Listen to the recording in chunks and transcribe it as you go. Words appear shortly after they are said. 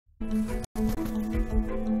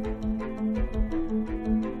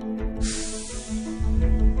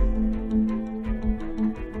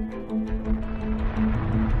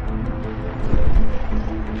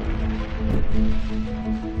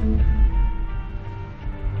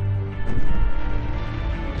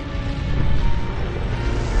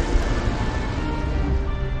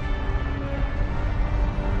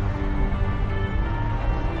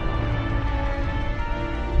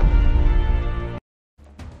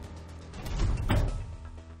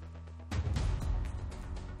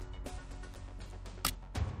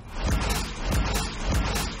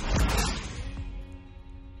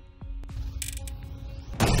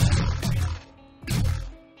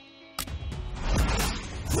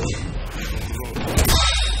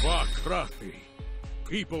Vakrathi.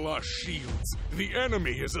 People are shields. The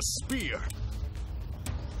enemy is a spear.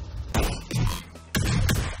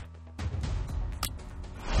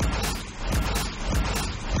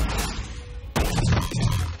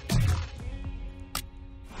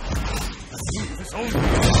 This only.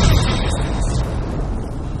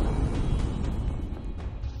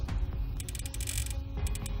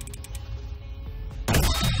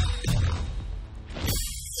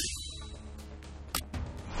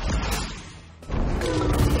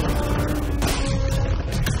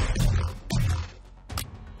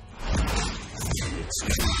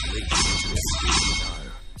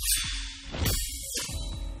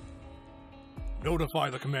 Notify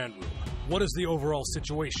the command room. What is the overall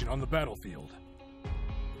situation on the battlefield?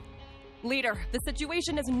 Leader, the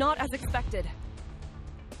situation is not as expected.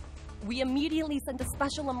 We immediately sent a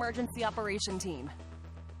special emergency operation team.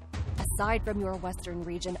 Aside from your western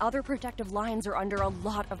region, other protective lines are under a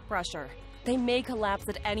lot of pressure. They may collapse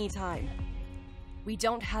at any time. We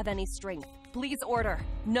don't have any strength. Please order.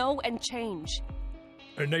 Know and change.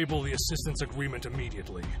 Enable the assistance agreement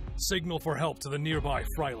immediately. Signal for help to the nearby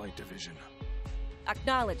Frylight Division.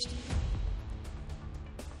 Acknowledged.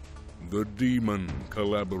 The demon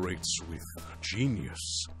collaborates with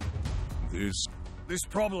genius. This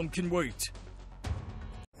problem can wait.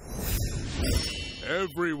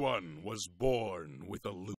 Everyone was born with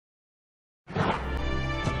a loop.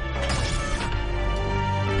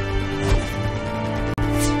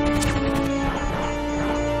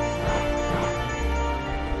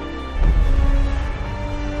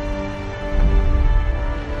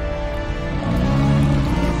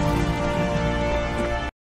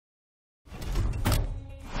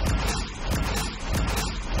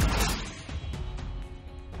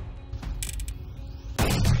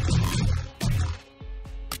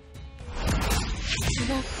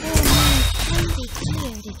 The full moon can be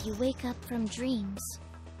cleared if you wake up from dreams.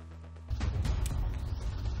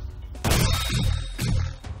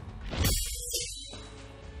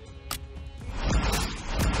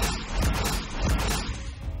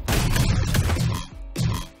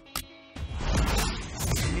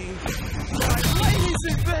 My latest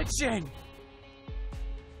invention!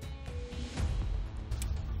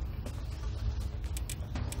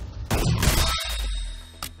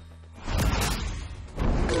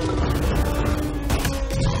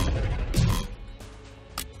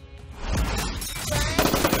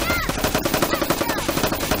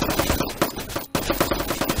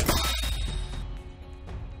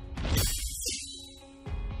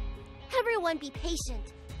 Everyone be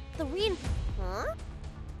patient. Huh?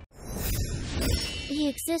 The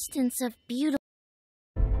existence of beautiful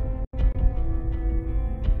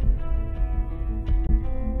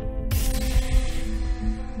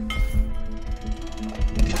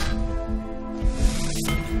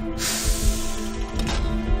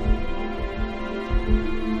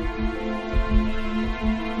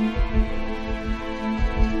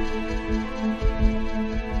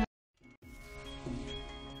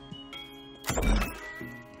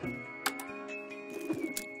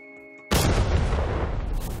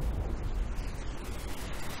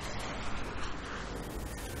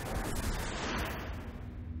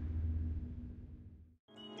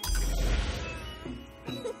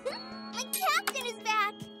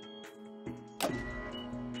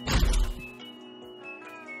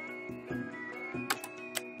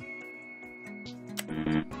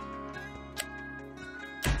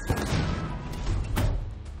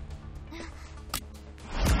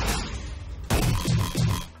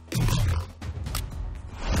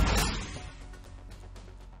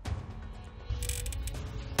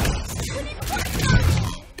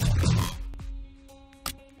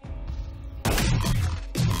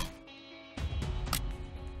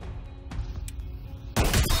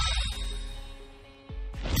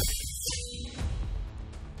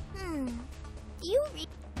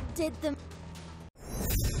did the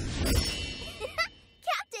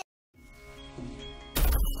Captain!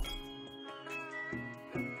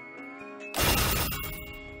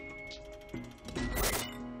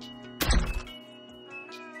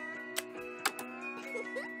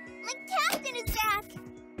 My captain is back!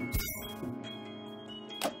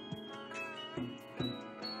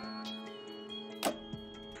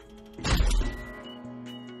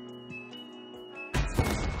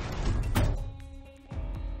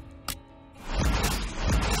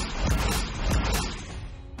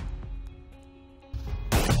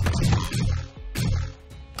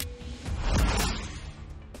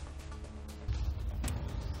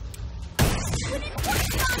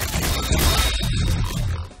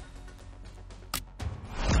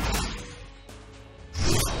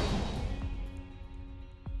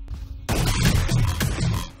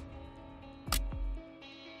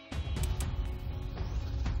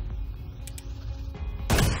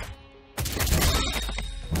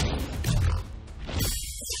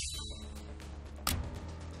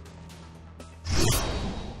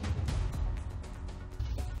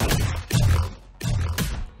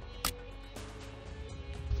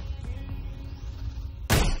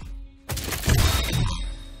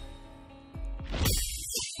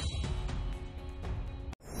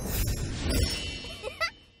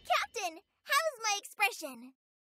 again.